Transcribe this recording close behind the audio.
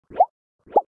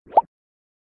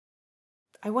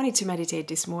I wanted to meditate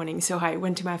this morning, so I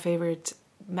went to my favorite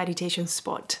meditation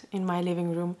spot in my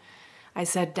living room. I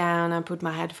sat down and put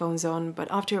my headphones on, but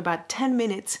after about 10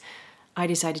 minutes, I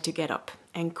decided to get up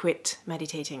and quit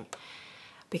meditating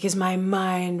because my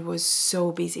mind was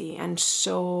so busy and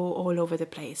so all over the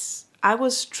place. I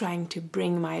was trying to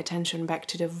bring my attention back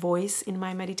to the voice in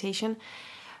my meditation,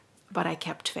 but I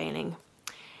kept failing.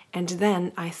 And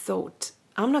then I thought,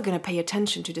 I'm not going to pay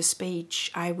attention to the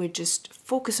speech. I would just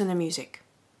focus on the music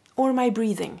or my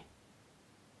breathing.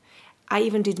 I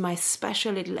even did my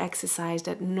special little exercise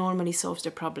that normally solves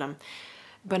the problem,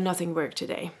 but nothing worked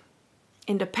today.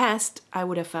 In the past, I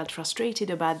would have felt frustrated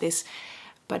about this,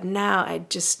 but now I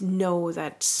just know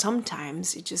that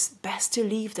sometimes it's just best to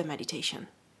leave the meditation,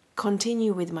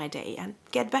 continue with my day, and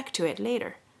get back to it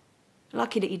later.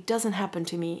 Luckily, it doesn't happen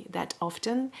to me that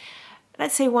often,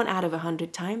 let's say 1 out of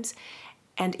 100 times,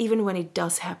 and even when it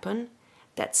does happen,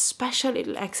 that special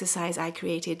little exercise I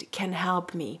created can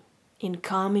help me in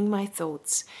calming my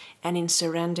thoughts and in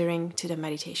surrendering to the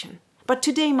meditation. But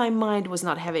today my mind was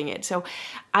not having it, so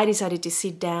I decided to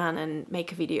sit down and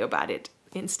make a video about it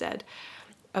instead,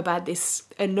 about this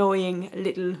annoying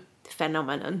little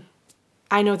phenomenon.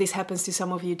 I know this happens to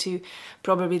some of you too,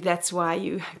 probably that's why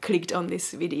you clicked on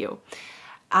this video.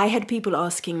 I had people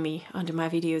asking me under my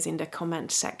videos in the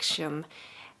comment section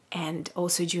and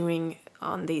also during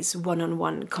on these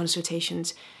one-on-one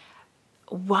consultations,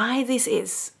 why this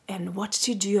is and what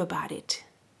to do about it.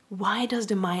 Why does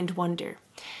the mind wander?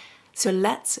 So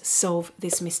let's solve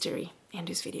this mystery in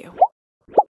this video.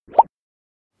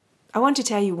 I want to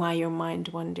tell you why your mind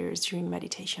wanders during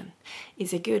meditation.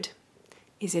 Is it good?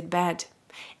 Is it bad?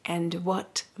 And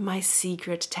what my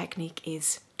secret technique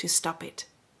is to stop it.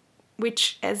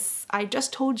 Which, as I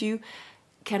just told you,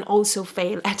 can also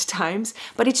fail at times,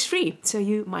 but it's free, so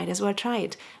you might as well try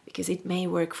it, because it may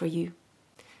work for you.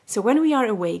 So when we are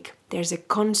awake, there's a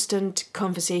constant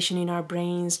conversation in our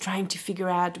brains trying to figure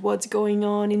out what's going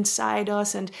on inside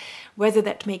us and whether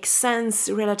that makes sense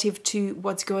relative to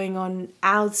what's going on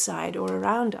outside or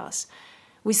around us.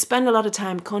 We spend a lot of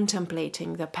time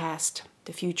contemplating the past,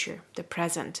 the future, the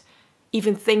present,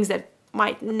 even things that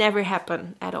might never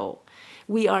happen at all.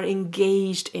 We are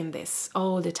engaged in this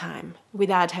all the time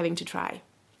without having to try.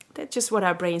 That's just what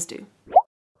our brains do.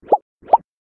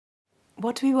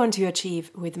 What we want to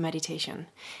achieve with meditation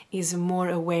is more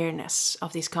awareness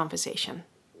of this conversation,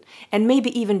 and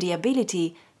maybe even the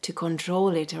ability to control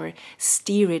it or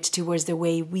steer it towards the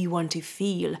way we want to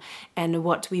feel and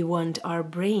what we want our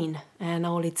brain and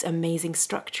all its amazing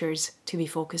structures to be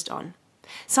focused on.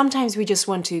 Sometimes we just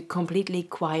want to completely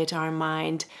quiet our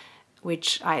mind,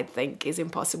 which I think is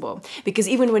impossible. Because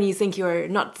even when you think you're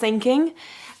not thinking,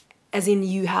 as in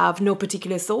you have no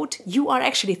particular thought, you are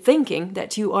actually thinking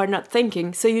that you are not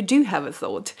thinking, so you do have a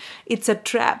thought. It's a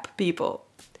trap, people.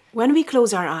 When we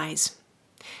close our eyes,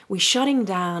 we're shutting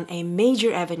down a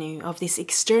major avenue of this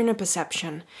external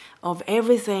perception of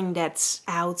everything that's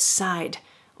outside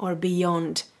or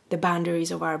beyond the boundaries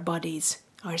of our bodies,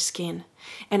 our skin,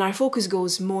 and our focus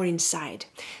goes more inside.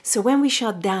 So when we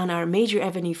shut down our major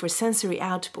avenue for sensory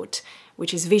output,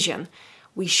 which is vision,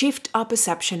 we shift our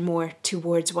perception more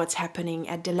towards what's happening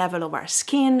at the level of our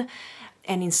skin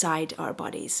and inside our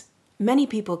bodies. Many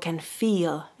people can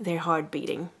feel their heart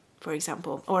beating, for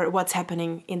example, or what's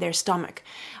happening in their stomach,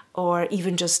 or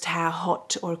even just how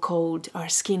hot or cold our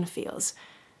skin feels.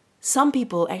 Some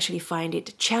people actually find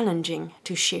it challenging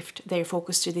to shift their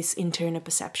focus to this internal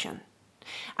perception.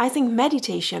 I think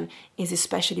meditation is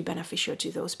especially beneficial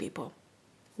to those people.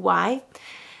 Why?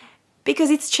 Because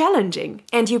it's challenging,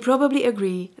 and you probably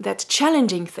agree that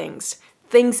challenging things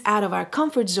out of our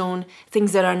comfort zone,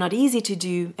 things that are not easy to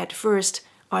do at first,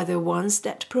 are the ones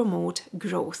that promote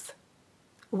growth.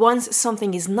 Once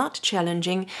something is not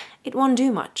challenging, it won't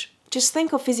do much. Just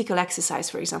think of physical exercise,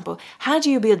 for example. How do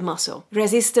you build muscle?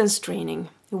 Resistance training,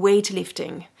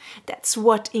 weightlifting. That's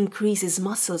what increases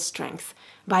muscle strength,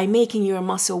 by making your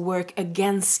muscle work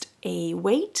against a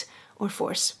weight or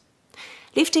force.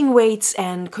 Lifting weights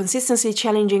and consistently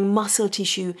challenging muscle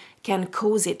tissue can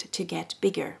cause it to get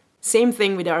bigger. Same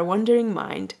thing with our wandering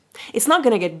mind. It's not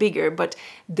going to get bigger, but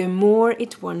the more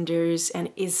it wanders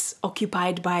and is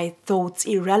occupied by thoughts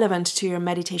irrelevant to your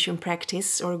meditation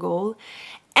practice or goal,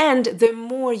 and the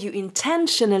more you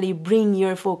intentionally bring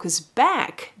your focus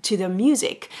back to the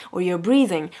music or your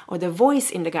breathing or the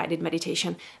voice in the guided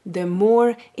meditation, the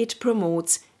more it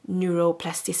promotes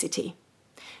neuroplasticity.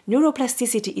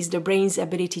 Neuroplasticity is the brain's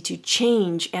ability to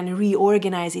change and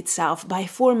reorganize itself by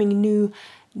forming new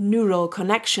neural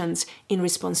connections in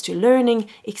response to learning,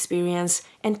 experience,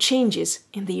 and changes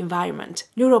in the environment.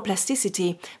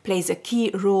 Neuroplasticity plays a key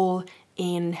role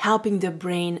in helping the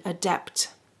brain adapt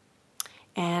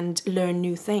and learn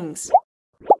new things.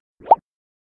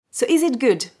 So is it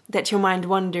good that your mind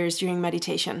wanders during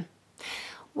meditation?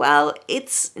 Well,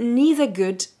 it's neither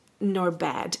good nor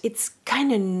bad. It's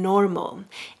kind of normal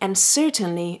and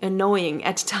certainly annoying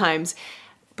at times,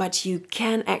 but you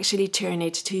can actually turn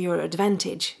it to your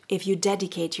advantage if you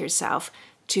dedicate yourself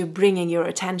to bringing your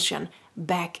attention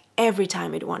back every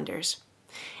time it wanders.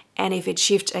 And if it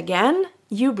shifts again,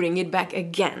 you bring it back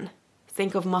again.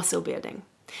 Think of muscle building.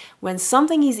 When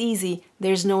something is easy,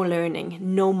 there's no learning,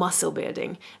 no muscle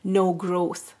building, no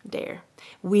growth there.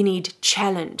 We need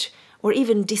challenge or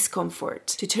even discomfort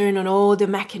to turn on all the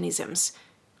mechanisms,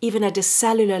 even at the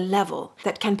cellular level,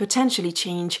 that can potentially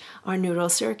change our neural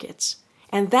circuits.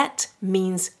 And that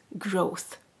means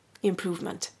growth,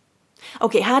 improvement.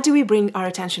 Okay, how do we bring our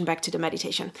attention back to the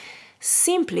meditation?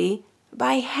 Simply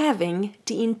by having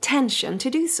the intention to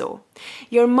do so.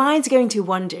 Your mind's going to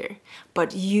wander,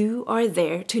 but you are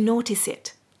there to notice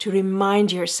it, to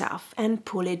remind yourself and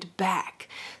pull it back.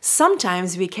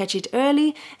 Sometimes we catch it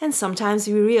early, and sometimes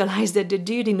we realize that the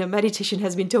dude in the meditation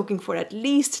has been talking for at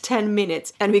least 10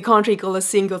 minutes and we can't recall a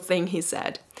single thing he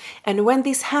said. And when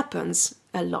this happens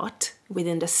a lot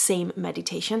within the same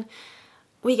meditation,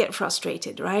 we get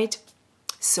frustrated, right?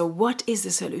 So what is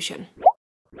the solution?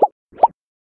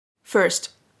 First,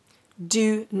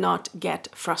 do not get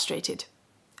frustrated.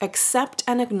 Accept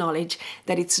and acknowledge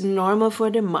that it's normal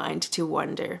for the mind to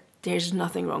wander. There's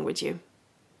nothing wrong with you.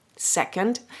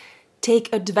 Second,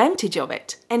 take advantage of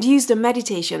it and use the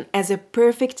meditation as a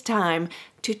perfect time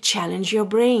to challenge your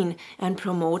brain and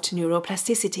promote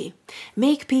neuroplasticity.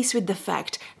 Make peace with the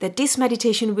fact that this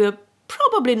meditation will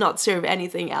probably not serve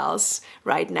anything else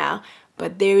right now,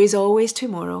 but there is always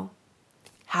tomorrow.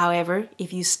 However,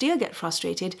 if you still get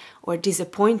frustrated or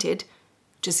disappointed,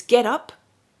 just get up.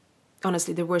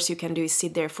 Honestly, the worst you can do is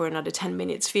sit there for another 10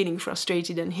 minutes feeling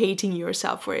frustrated and hating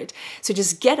yourself for it. So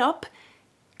just get up,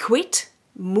 quit,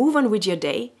 move on with your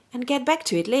day, and get back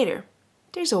to it later.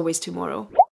 There's always tomorrow.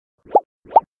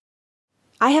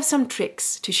 I have some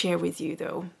tricks to share with you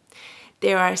though.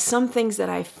 There are some things that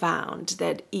I found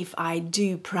that if I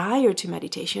do prior to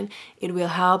meditation, it will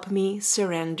help me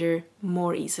surrender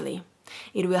more easily.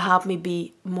 It will help me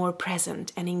be more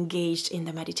present and engaged in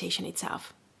the meditation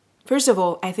itself. First of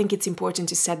all, I think it's important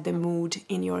to set the mood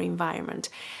in your environment.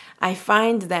 I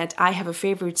find that I have a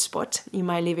favorite spot in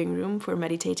my living room for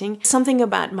meditating. Something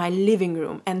about my living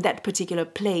room and that particular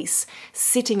place,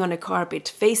 sitting on a carpet,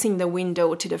 facing the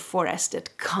window to the forest,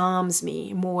 that calms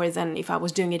me more than if I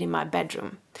was doing it in my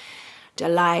bedroom. The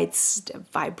lights, the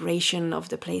vibration of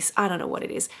the place, I don't know what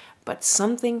it is, but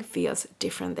something feels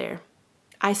different there.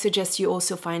 I suggest you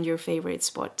also find your favorite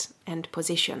spot and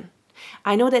position.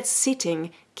 I know that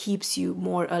sitting keeps you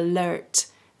more alert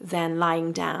than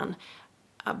lying down,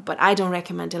 but I don't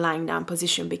recommend a lying down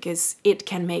position because it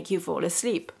can make you fall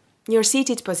asleep. Your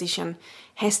seated position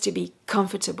has to be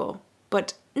comfortable,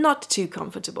 but not too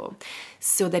comfortable,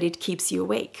 so that it keeps you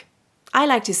awake. I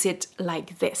like to sit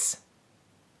like this.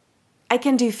 I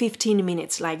can do 15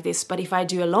 minutes like this, but if I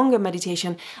do a longer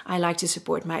meditation, I like to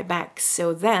support my back,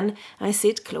 so then I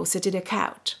sit closer to the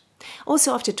couch.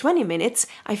 Also, after 20 minutes,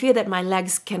 I feel that my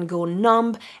legs can go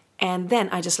numb, and then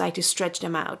I just like to stretch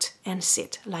them out and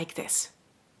sit like this.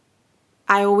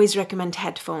 I always recommend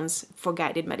headphones for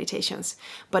guided meditations,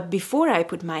 but before I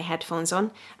put my headphones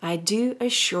on, I do a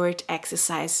short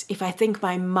exercise if I think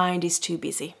my mind is too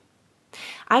busy.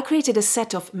 I created a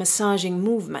set of massaging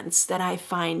movements that I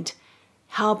find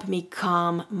help me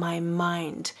calm my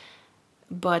mind,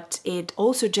 but it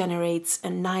also generates a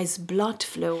nice blood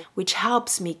flow, which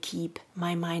helps me keep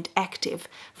my mind active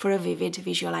for a vivid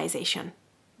visualization.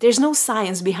 There's no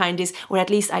science behind this, or at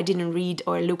least I didn't read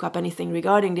or look up anything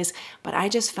regarding this, but I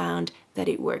just found that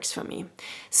it works for me.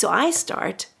 So I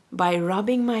start by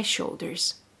rubbing my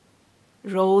shoulders,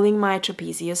 rolling my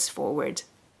trapezius forward.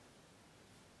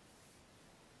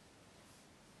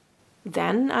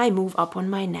 Then I move up on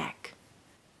my neck.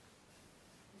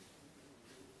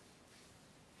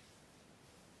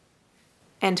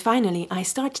 And finally, I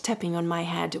start tapping on my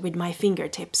head with my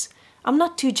fingertips. I'm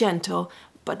not too gentle,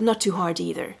 but not too hard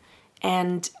either.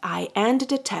 And I end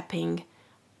the tapping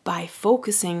by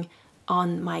focusing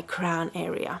on my crown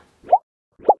area.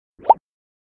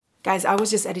 Guys, I was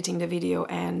just editing the video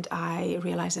and I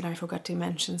realized that I forgot to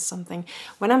mention something.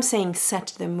 When I'm saying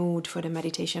set the mood for the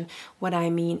meditation, what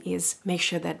I mean is make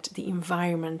sure that the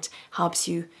environment helps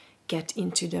you get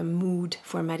into the mood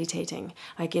for meditating.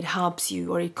 Like it helps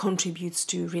you or it contributes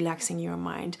to relaxing your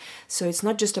mind. So it's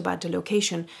not just about the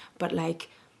location, but like,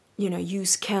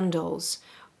 use candles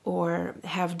or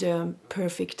have the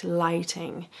perfect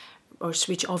lighting, or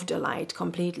switch off the light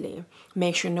completely.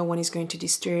 Make sure no one is going to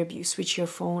disturb you. Switch your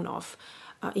phone off.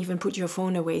 Even put your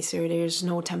phone away so there's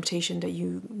no temptation that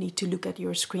you need to look at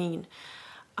your screen.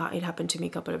 It happened to me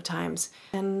a couple of times.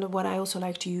 And what I also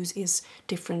like to use is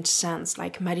different scents,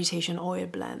 like meditation oil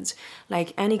blends,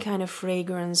 like any kind of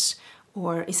fragrance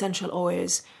or essential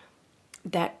oils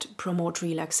that promote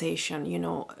relaxation. You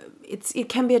know, it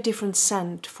can be a different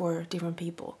scent for different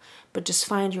people, but just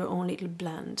find your own little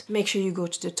blend. Make sure you go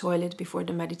to the toilet before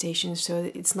the meditation,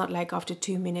 so it's not like after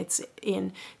 2 minutes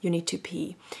in you need to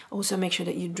pee. Also make sure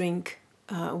that you drink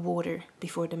water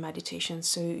before the meditation,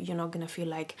 so you're not gonna feel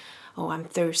like, oh, I'm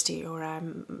thirsty, or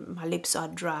my lips are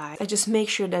dry. I just make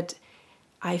sure that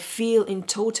I feel in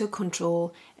total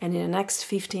control, and in the next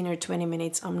 15 or 20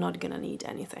 minutes I'm not gonna need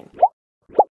anything.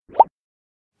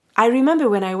 I remember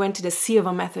when I went to the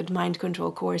Silva Method mind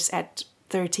control course at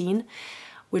 13,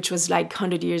 which was like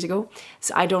 100 years ago,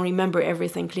 so I don't remember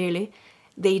everything clearly.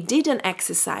 They did an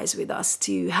exercise with us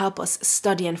to help us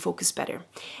study and focus better.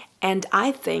 And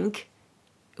I think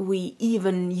we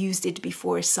even used it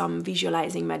before some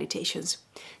visualizing meditations.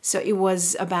 So it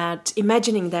was about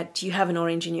imagining that you have an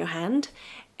orange in your hand,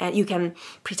 and you can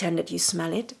pretend that you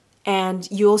smell it, and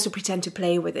you also pretend to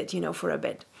play with it, you know, for a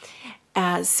bit.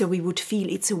 So we would feel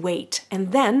its weight,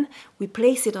 and then we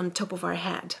place it on top of our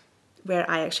head, where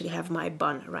I actually have my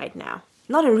bun right now.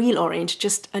 Not a real orange,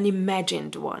 just an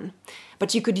imagined one.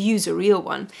 But you could use a real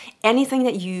one. Anything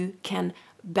that you can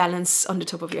balance on the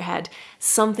top of your head,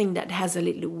 something that has a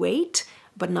little weight,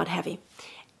 but not heavy.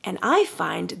 And I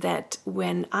find that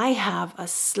when I have a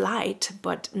slight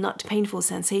but not painful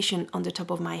sensation on the top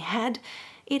of my head,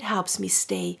 it helps me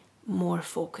stay more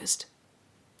focused.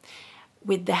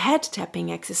 With the head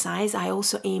tapping exercise, I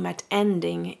also aim at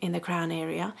ending in the crown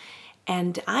area,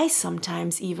 and I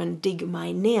sometimes even dig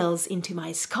my nails into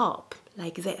my scalp,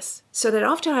 like this. So that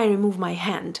after I remove my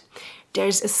hand,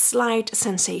 there's a slight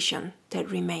sensation that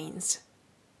remains.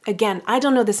 Again, I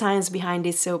don't know the science behind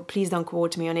this, so please don't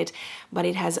quote me on it, but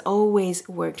it has always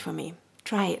worked for me.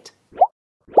 Try it.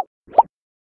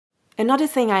 Another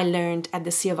thing I learned at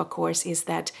the Silva course is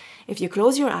that if you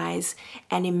close your eyes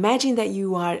and imagine that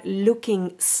you are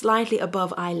looking slightly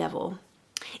above eye level,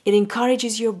 it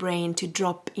encourages your brain to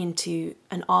drop into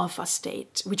an alpha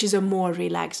state, which is a more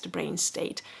relaxed brain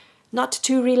state. Not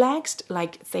too relaxed,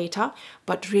 like theta,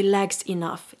 but relaxed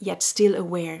enough, yet still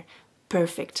aware,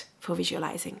 perfect for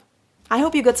visualizing. I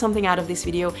hope you got something out of this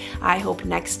video. I hope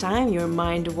next time your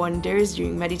mind wanders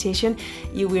during meditation,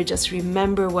 you will just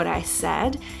remember what I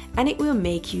said, and it will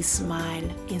make you smile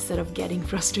instead of getting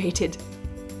frustrated.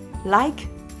 Like,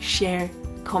 share,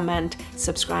 comment,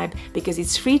 subscribe, because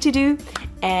it's free to do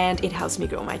and it helps me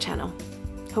grow my channel.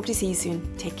 Hope to see you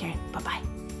soon. Take care.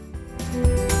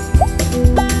 Bye-bye.